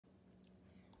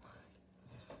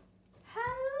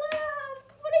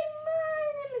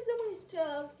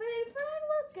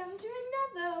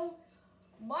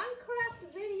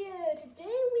Minecraft video. Today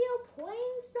we are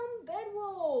playing some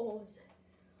bedwars.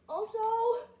 Also,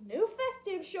 new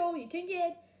festive show you can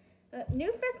get,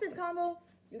 new festive combo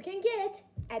you can get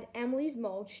at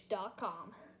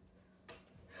emilysmulch.com.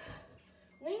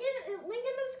 Link in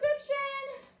the description.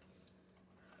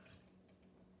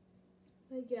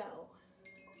 There we go.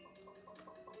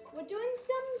 We're doing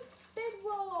some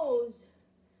bedwars.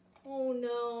 Oh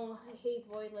no, I hate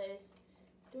Voidless.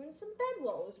 Doing some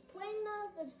bedwars. Playing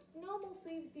the normal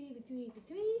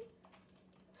 3v3v3v3.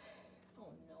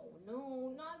 Oh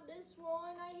no, not this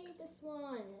one. I hate this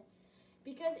one.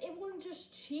 Because everyone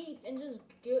just cheats and just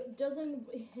doesn't...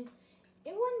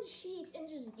 Everyone cheats and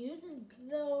just uses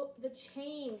the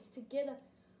chains to get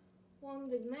along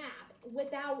the map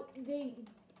without... They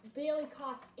barely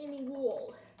cost any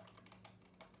wool.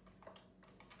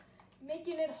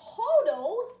 Making it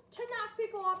harder to knock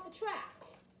people off the track.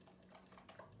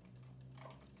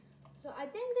 So I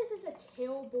think this is a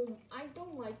terrible, I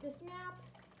don't like this map.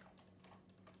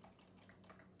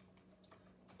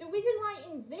 The reason why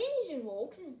Invasion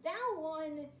works is that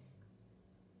one,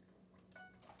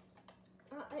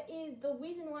 the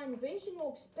reason why Invasion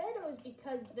works better is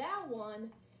because that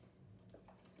one,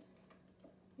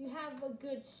 you have a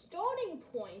good starting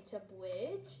point to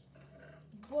bridge,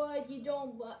 but you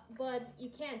don't, but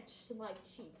you can't like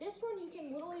cheat. This one you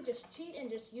can literally just cheat and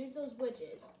just use those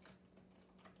bridges.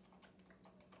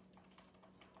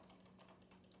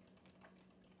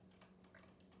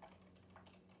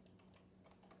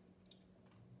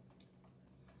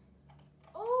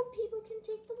 People can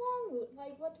take the long route,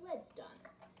 like what Red's done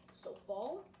so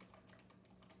far.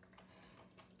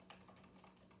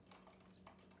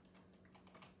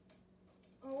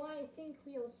 Oh, I think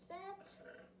we are set.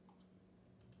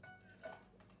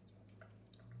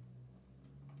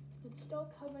 Let's start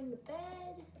covering the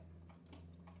bed.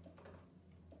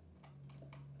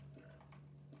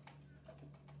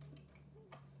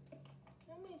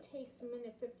 That may take a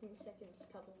minute 15 seconds to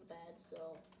cover the bed,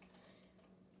 so.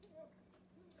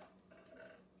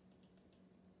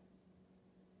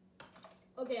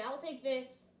 Okay, I'll take this.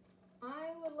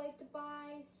 I would like to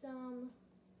buy some...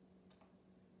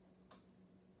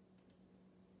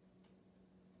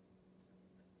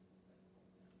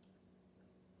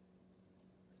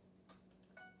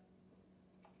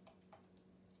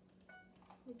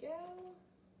 Here we go.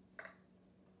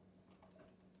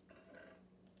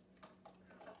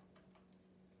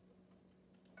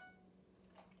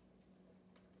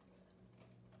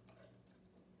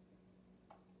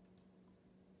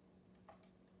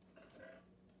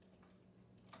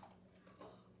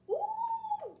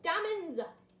 Diamonds!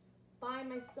 Buy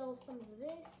myself some of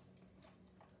this.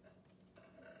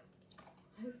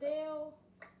 Right there.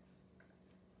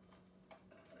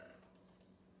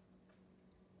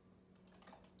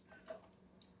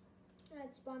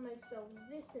 Let's buy myself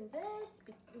this and this.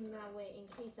 That way, in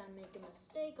case I make a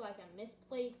mistake, like I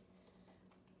misplace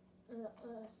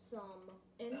some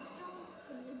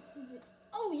endstone.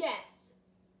 Oh yes!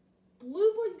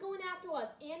 Blue boy's going after us,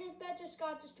 and his bed just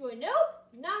got destroyed. Nope,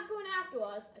 not going after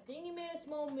us. I think he made a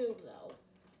small move though.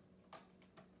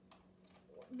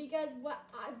 Because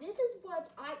this is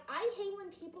what I hate when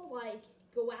people like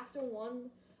go after one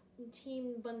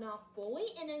team but not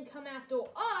fully, and then come after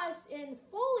us and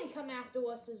fully come after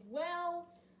us as well.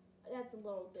 That's a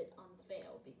little bit unfair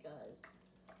because.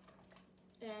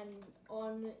 And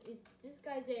this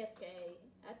guy's AFK.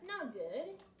 That's not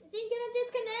good. Is he gonna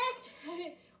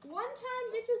disconnect? One time,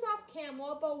 this was off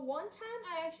camera, but one time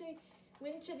I actually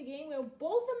went to the game where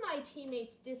both of my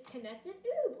teammates disconnected.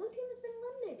 Ooh, blue team has been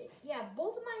eliminated. Yeah,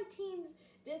 both of my teams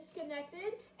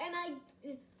disconnected, and I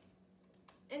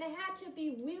had to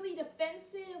be really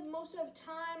defensive most of the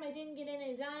time. I didn't get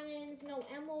any diamonds, no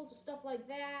emeralds, stuff like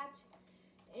that.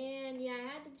 And yeah, I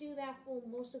had to do that for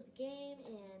most of the game,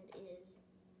 and it is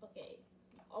okay.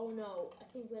 Oh no, I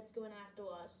think Red's going after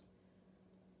us.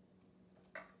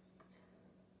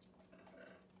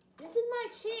 This is my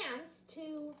chance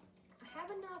to have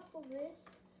enough of this.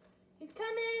 He's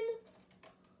coming.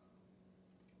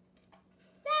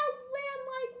 That ran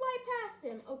like right past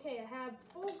him. Okay, I have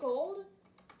full gold.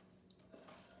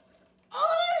 Oh,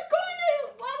 I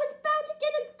was about to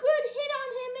get a good hit on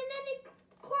him and then he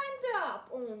climbed up.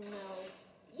 Oh no.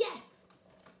 Yes.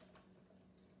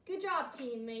 Good job,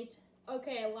 teammate.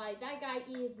 Okay, like that guy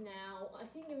is now. I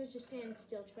think it was just standing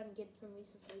still trying to get some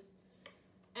resources.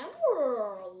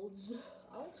 Emeralds.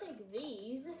 I'll take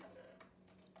these.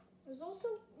 There's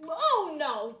also... Oh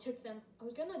no, he took them. I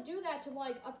was gonna do that to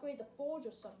like upgrade the forge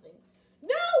or something.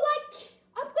 No, like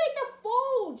upgrade the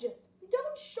forge.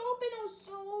 Don't sharpen our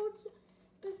swords.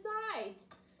 Besides,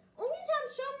 only time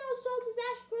sharpen our swords is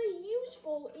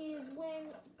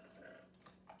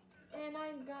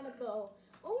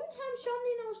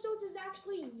banner swords is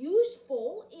actually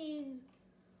useful is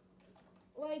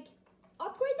like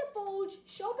upgrade the forge,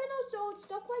 show banner swords,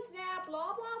 stuff like that,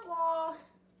 blah blah blah.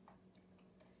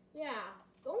 Yeah,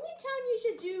 the only time you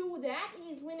should do that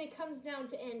is when it comes down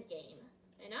to endgame.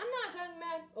 And I'm not talking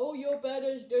about, oh, your bed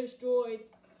is destroyed.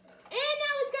 And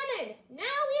now he's coming!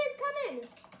 Now he is coming!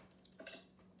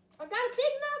 I got a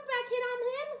big knockback hit on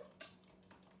him.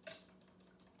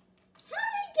 How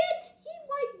did he get? He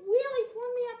like really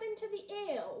flung me up into the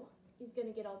air. He's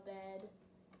gonna get all bad.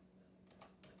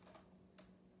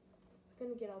 He's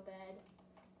gonna get all bad.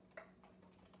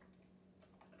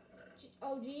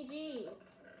 Oh, GG.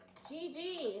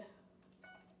 GG.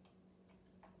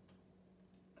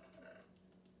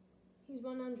 He's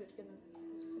 100 gonna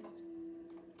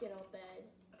get all bad.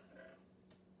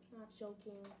 Not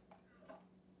joking.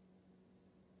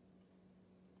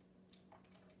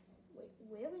 Wait,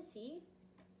 where is he?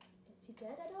 Is he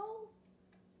dead at all?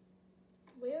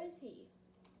 Where is he?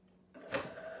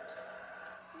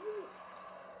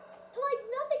 Like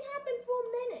nothing happened for a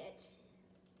minute.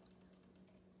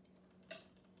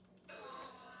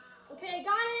 Okay,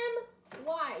 got him.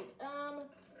 Wide.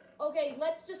 Okay,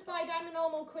 let's just buy Diamond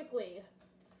Armor quickly.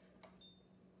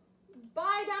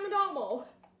 Buy Diamond Armor.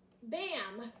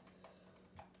 Bam.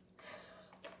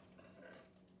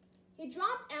 He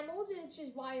dropped emeralds, which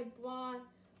is why I bought.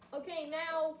 Okay,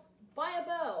 now buy a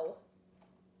bow.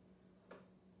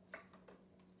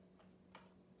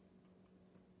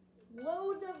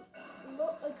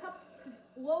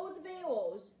 Loads of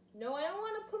arrows. No, I don't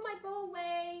want to put my bow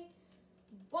away.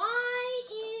 Buy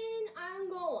in Iron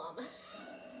Golem.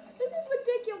 This is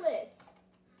ridiculous.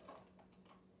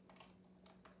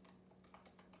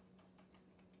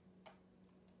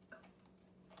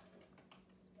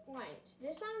 Right,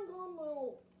 this Iron Golem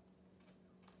will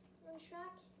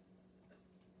track.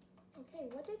 Okay,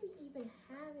 what did we even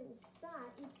have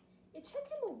inside? It took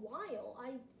him a while.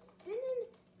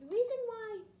 The reason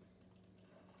why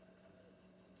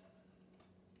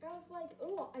I was like,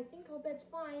 oh, I think our bed's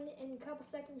fine, and a couple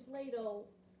seconds later,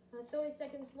 30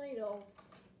 seconds later,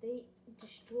 they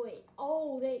destroy it.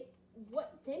 Oh, they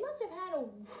must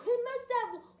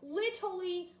have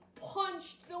literally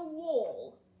punched the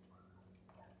wall.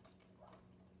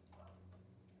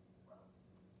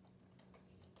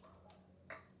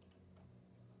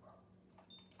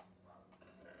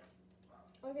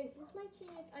 Okay, since my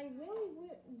teammates, I really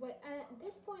at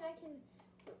this point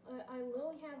I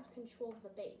really have control of the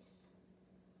base.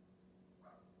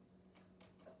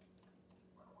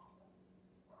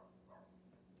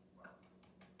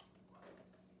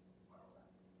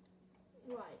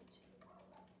 Right.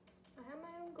 I have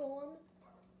my own golem.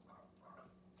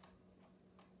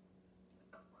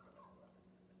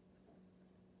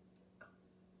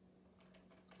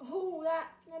 Oh, that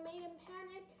made him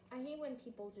panic. I hate when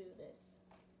people do this.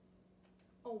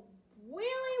 Oh,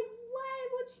 really? Why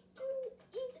would you do?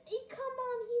 Come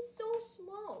on, he's so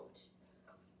smart.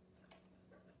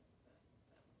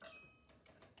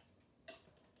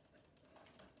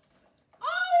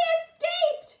 Oh, he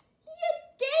escaped! He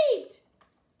escaped!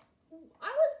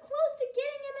 I was close to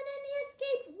getting him and then he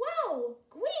escaped. Whoa!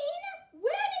 Green?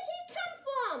 Where did he come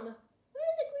from?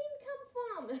 Where did Green come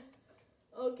from?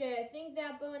 Okay, I think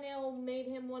that bow and arrow made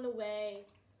him run away.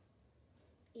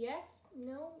 Yes?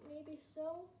 No? Maybe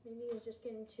so? Maybe he was just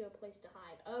getting to a place to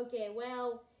hide. Okay,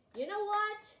 well, you know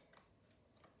what?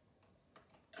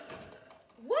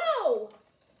 Whoa!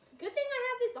 Good thing I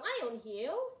have this iron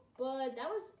here, but that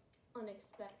was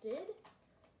unexpected.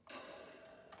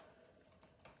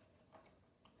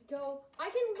 I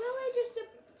can really just...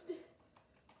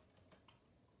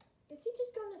 Is he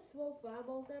just going to throw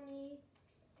fireballs at me?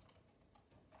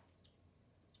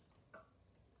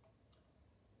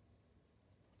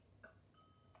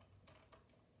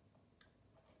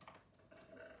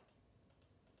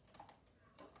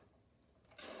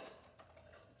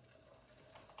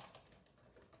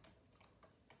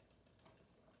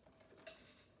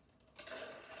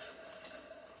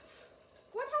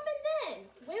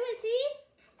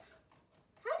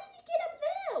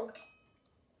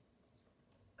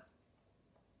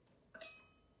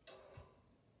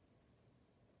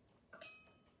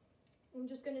 I'm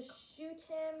just gonna shoot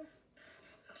him.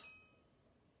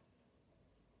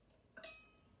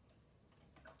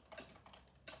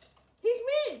 He's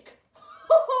weak!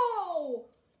 Oh!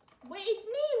 Wait, it's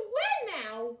me and when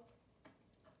now?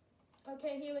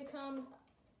 Okay, here it comes.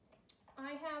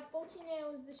 I have 14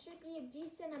 arrows. This should be a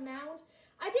decent amount.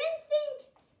 I didn't think...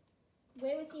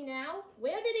 Where is he now?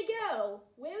 Where did he go?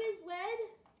 Where is Red?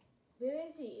 Where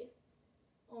is he?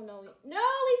 Oh, no. No,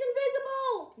 he's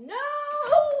invisible! No!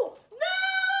 No!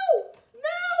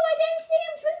 No! I didn't see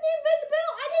him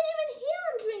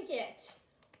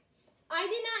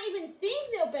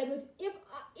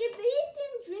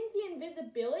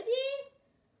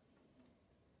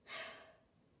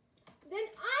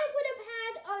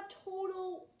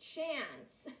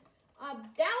chance. I'm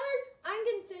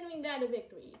considering that a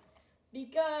victory.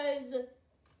 Because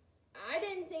I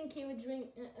didn't think he would drink,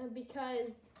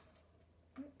 because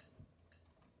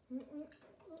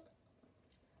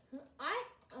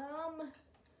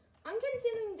I'm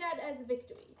considering that as a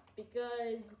victory.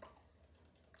 Because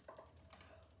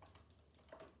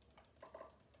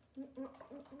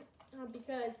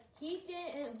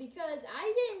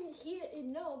I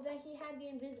didn't know that he had the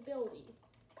invisibility.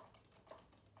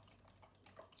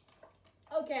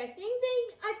 Okay, I think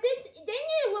they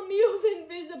need to remove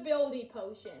invisibility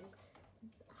potions.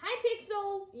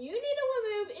 Hypixel, you need to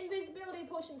remove invisibility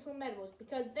potions from medals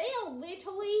because they are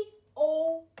literally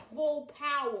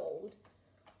overpowered.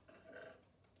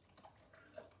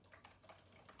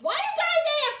 Why are you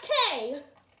guys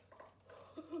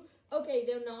AFK? Okay,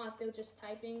 they're not. They're just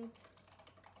typing.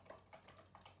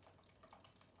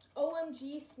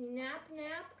 OMG, snap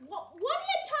nap. What are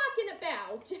you talking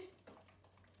about?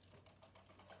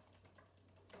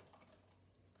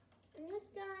 And this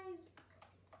guy's...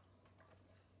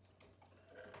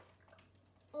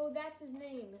 Oh, that's his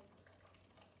name.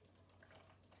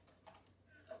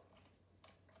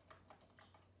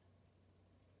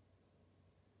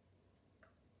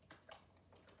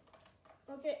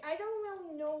 Okay, I don't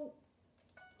really know.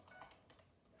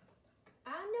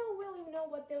 I don't really know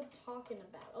what they're talking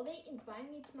about. Are they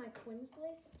inviting me to my twins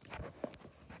list?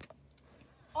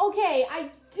 Okay, I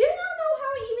do not know how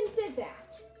I even said that.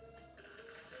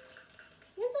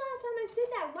 When's the last time I said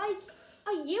that? Like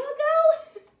a year ago?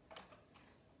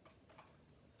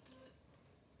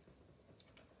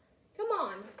 Come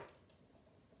on.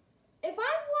 If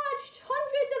I've watched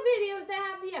hundreds of videos that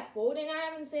have the F word and I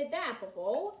haven't said that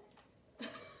before.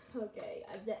 Okay,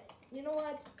 you know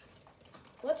what?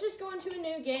 Let's just go into a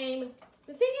new game.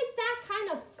 The thing is that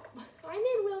kind of, I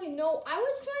didn't really know. I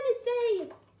was trying to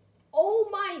say, oh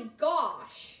my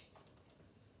gosh.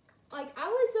 Like, I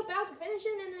was about to finish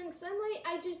it and then suddenly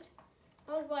I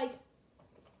was like,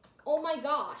 oh my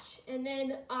gosh. And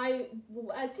then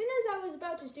as soon as I was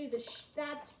about to do this,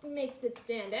 that makes it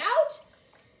stand out.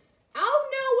 Out of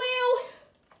nowhere.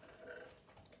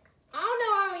 I don't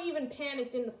know how I even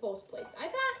panicked in the first place. I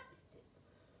thought,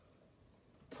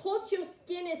 put your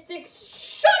skin is sick.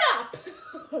 Shut up!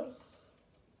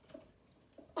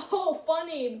 Oh,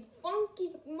 funny.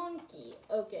 Funky monkey.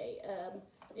 Okay,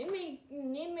 need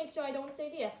to make sure I don't say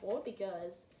the F word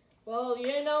because, well,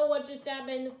 you know what just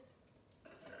happened.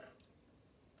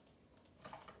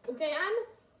 Okay, I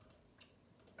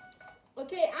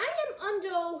am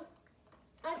under...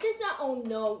 oh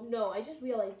no, I just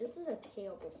realized this is a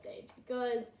terrible stage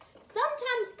because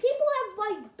sometimes people have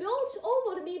like built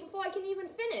over to me before I can even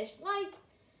finish. Like,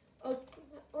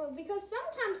 because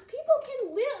sometimes people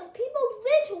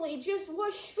literally just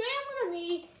were scrambling at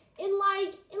me in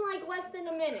like less than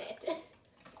a minute.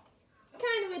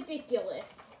 Kind of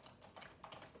ridiculous.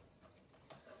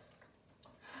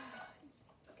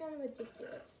 It's kind of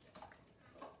ridiculous.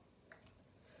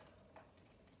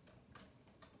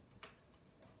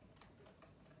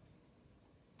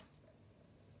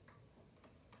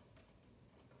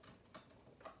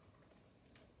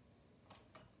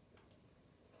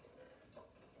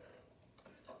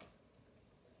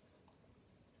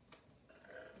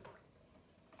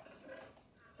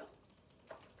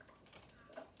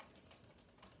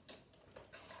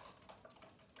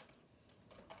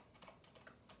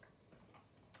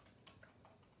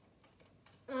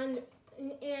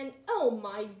 And oh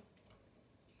my,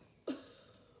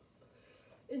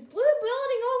 is blue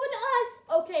building over to us?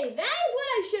 Okay, that is what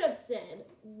I should have said.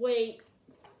 Wait,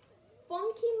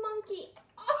 funky monkey.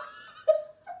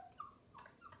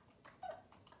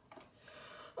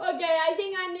 Okay, I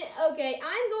think I'm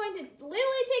going to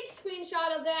literally take a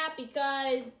screenshot of that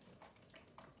because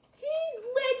he's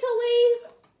literally,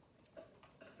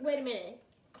 wait a minute,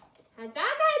 has that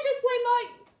guy just played my...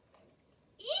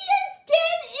 His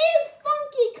skin is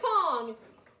Funky Kong.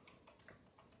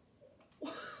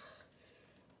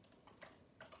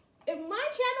 If my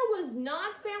channel was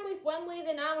not family friendly,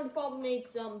 then I would have probably made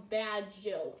some bad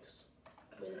jokes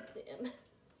with him.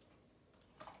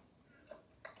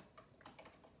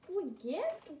 Ooh, a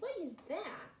gift? What is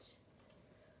that?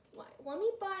 Let me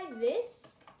buy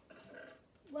this.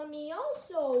 Let me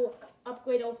also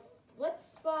upgrade.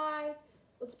 Let's buy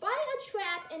a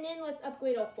trap and then let's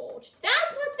upgrade our forge.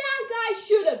 That's what that guy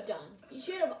should have done. He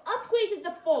should have upgraded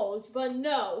the forge, but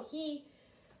no,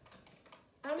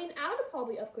 I would have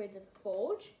probably upgraded the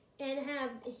forge and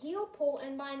have a heal pull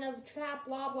and buy another trap,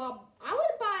 blah, blah. I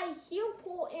would buy heal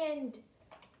pull and,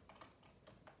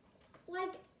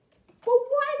 like, but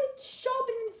why would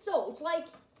sharpen and swords? Like,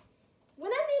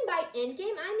 When I mean by end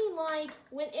game, I mean like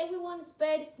when everyone's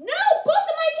bed. No, both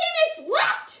of my teammates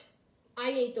left.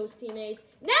 I hate those teammates.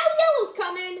 Now yellow's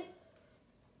coming.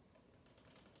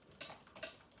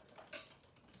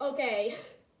 Okay.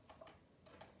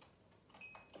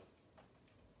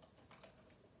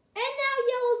 And now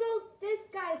yellow's this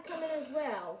guy's coming as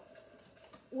well.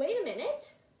 Wait a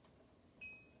minute.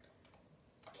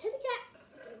 Kitty cat,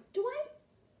 do I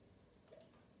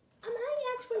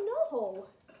actually no-ho?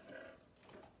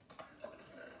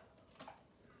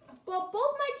 But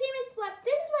both my teammates left.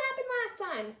 This is what happened last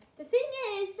time. The thing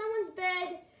is, someone's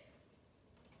bed,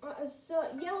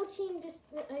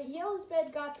 yellow's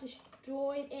bed got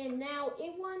destroyed, and now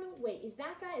everyone, wait, is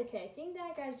that guy? Okay, I think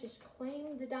that guy's just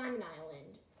claimed the Diamond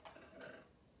Island.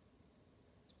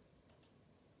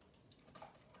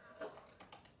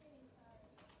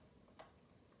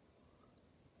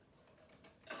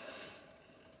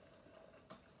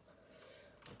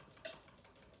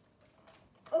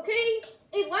 Okay,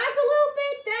 it lagged a little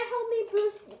bit. That helped me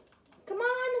boost. Come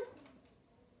on.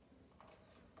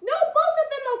 No, both of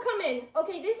them will come in.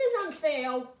 Okay, this is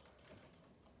unfair.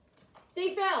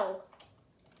 They fell.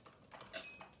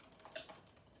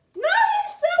 No,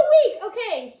 he's so weak.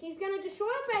 Okay, he's gonna destroy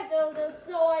our bed though,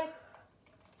 so I.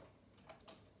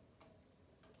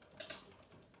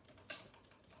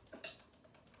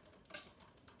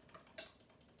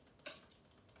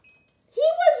 He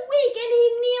was weak and he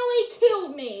nearly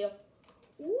killed me.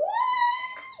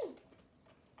 What?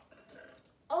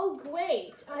 Oh,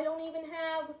 great. I don't even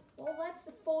have, well, that's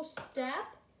the first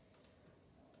step.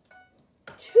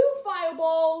 2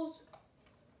 fireballs.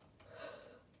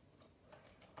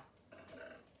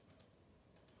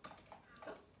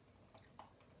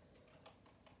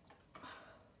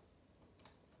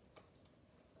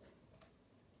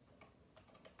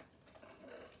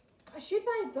 I should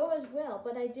buy a bow as well,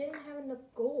 but I didn't have enough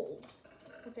gold.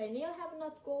 Okay, I need to have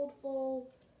enough gold for...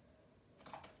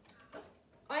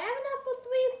 I have enough for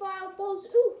 3 fireballs.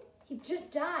 Ooh, he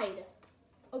just died.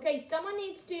 Okay, someone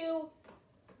needs to...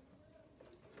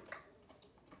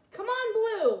 Come on,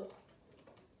 blue.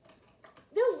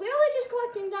 They're literally just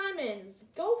collecting diamonds.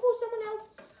 Go for someone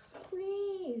else,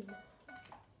 please.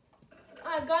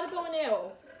 I've got to go and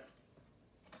arrow.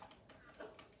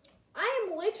 I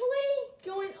am literally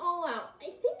going all out. I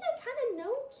think I kind of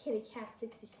know Kitty Cat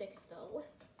 66 though.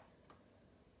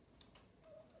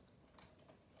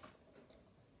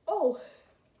 Oh,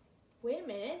 wait a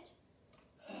minute.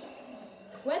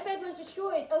 Wet bed was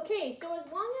destroyed. Okay, so as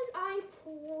long as I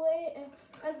play,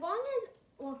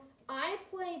 I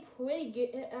play pretty good.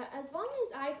 As long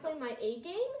as I play my A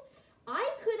game, I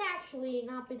could actually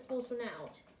not be the first one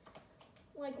out.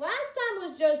 Like last time it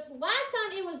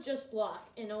was just luck.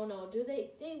 And oh no, do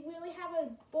they really have a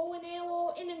bow and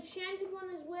arrow, an enchanted one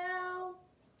as well?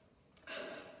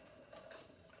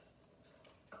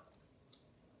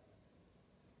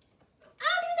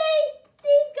 How do they?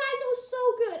 These guys are so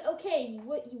good. Okay,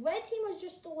 red team was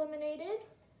just eliminated.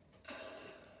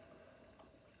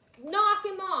 Knock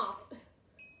him off.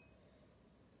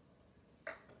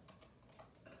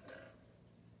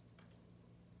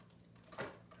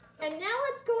 And now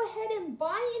let's go ahead and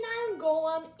buy an iron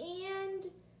golem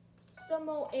and some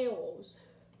more arrows.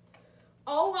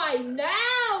 All right,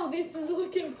 now this is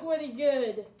looking pretty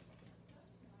good.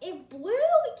 If blue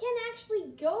can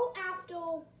actually go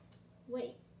after,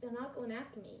 wait, they're not going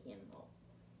after me anymore.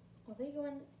 Are they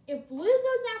going? If blue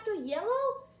goes after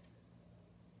yellow,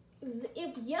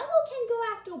 if yellow can go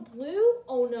after blue,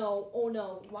 oh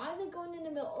no. Why are they going in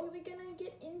the middle? Are we gonna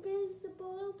get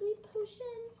invisibility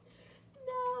potions?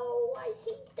 No, I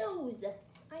hate those.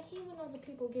 I hate when other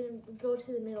people go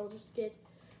to the middle, just get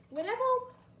whatever,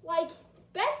 like,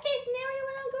 best case scenario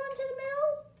when I'm going to the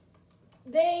middle,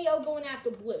 they are going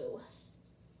after blue.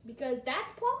 Because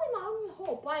that's probably my only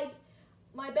hope. Like,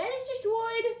 my bed is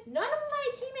destroyed, none of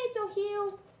my teammates are here.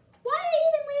 Why did I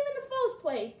even leave in the first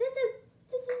place? This is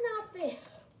not fair.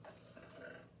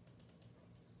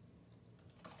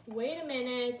 Wait a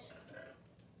minute.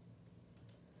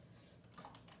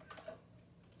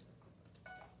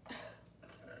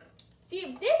 See,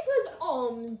 if this was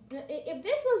if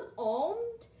this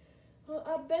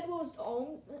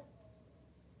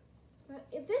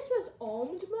was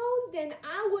armed mode, then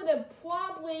I would have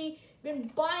probably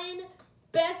been buying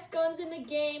best guns in the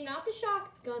game, not the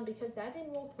shotgun because that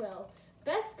didn't work well.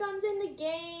 Best guns in the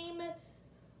game,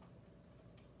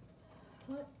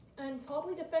 and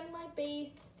probably defend my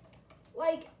base.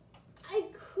 Like, I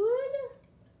could.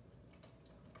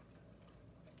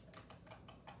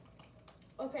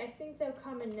 Okay, I think they're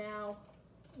coming now.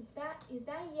 Is that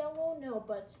yellow? No,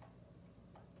 but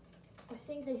I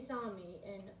think they saw me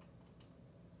and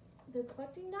they're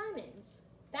collecting diamonds.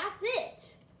 That's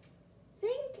it.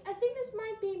 I think this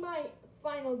might be my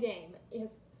final game.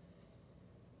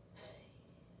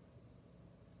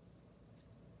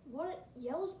 What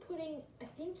yellow's putting? I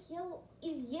think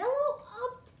is yellow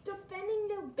up defending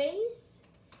their base.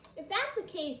 If that's the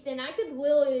case, then I could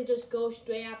literally just go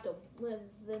straight after.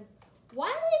 Then why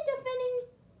are they defending?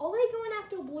 Are they going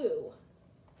after blue?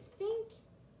 I think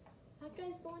that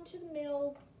guy's going to the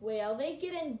middle. Well, they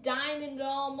getting diamond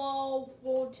armor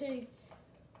to.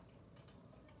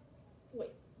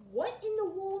 Wait, what in the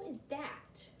world is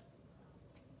that?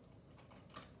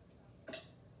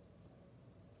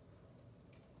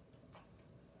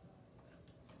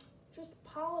 Just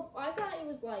pile of. I thought it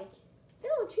was like,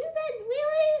 oh, 2 beds,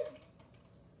 really?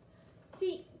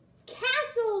 See,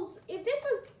 castles. If this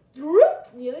was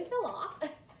nearly fell off.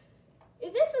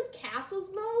 If this was castles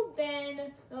mode,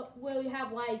 then where we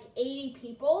have like 80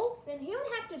 people, then he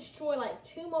would have to destroy like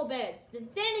 2 more beds.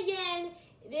 Then again,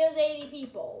 there's 80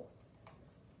 people.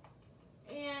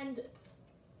 And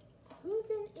who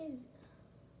then is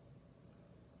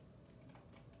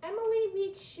Emily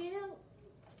Richel?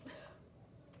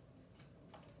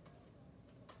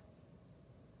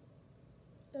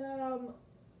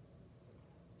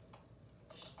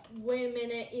 Wait a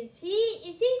minute. Is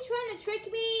he trying to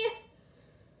trick me?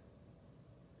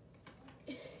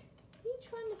 Is he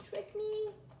trying to trick me?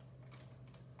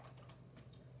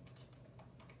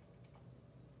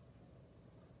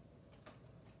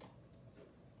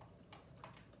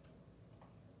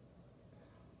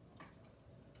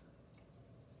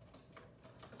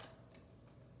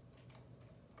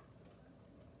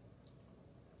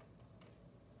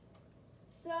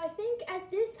 So I think at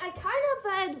this, I kind of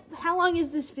had, how long is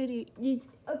this video?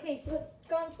 Okay, so it's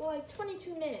gone for like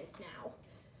 22 minutes now.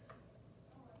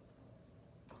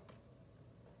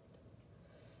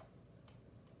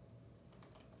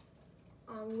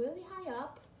 I'm really high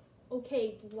up.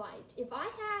 Okay, light. If I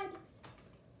had,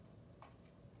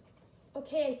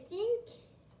 okay, I think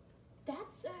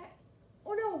that's,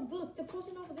 oh no, look, the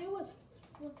person over there was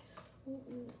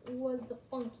the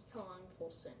Funky Kong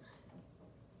person.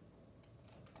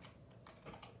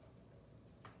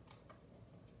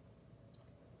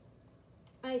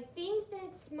 I think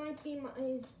that might be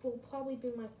will probably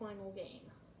be my final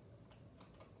game.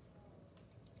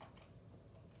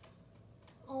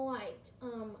 Alright,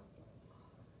 oh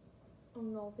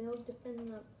no, they'll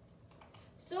defend them.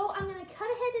 So I'm gonna cut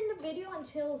ahead in the video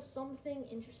until something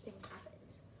interesting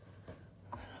happens.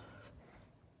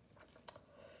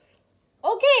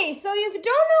 Okay, so if you don't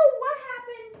know what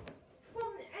happened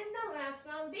in the last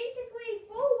round, basically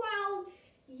for a while,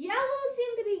 yellow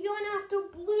seemed to be going after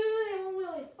blue. They weren't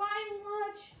really fighting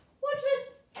much, which was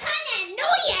kind of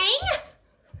annoying.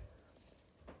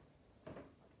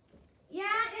 Yeah,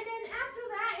 and then after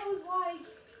that, it was like,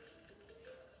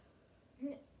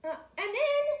 and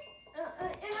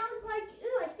I was like,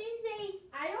 ooh,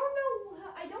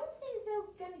 I don't think they're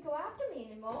gonna go after me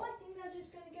anymore. I think they're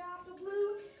just gonna go after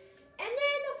blue. And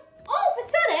then all of a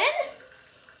sudden,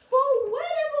 for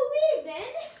whatever reason,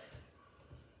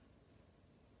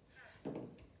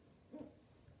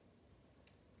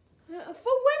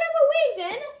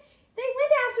 they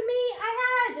went after me. I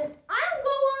had iron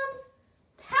golems,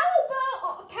 power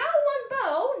 1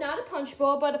 bow, not a punch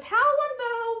bow, but a power 1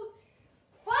 bow,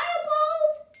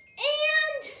 fireballs,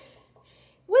 and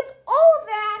with all of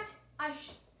that, at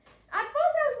first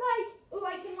I was like, oh,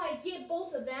 I can like get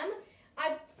both of them.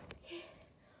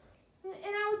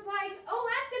 And I was like, oh,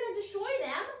 that's gonna destroy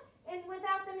them, and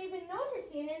without them even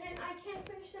noticing, and then I can't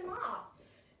finish them off.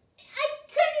 I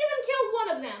couldn't even kill one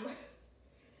of them.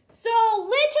 So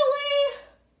literally,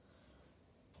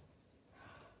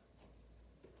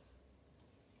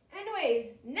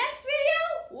 anyways, next video,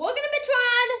 we're gonna be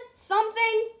trying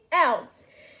something else.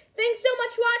 Thanks so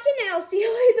much for watching, and I'll see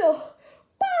you later.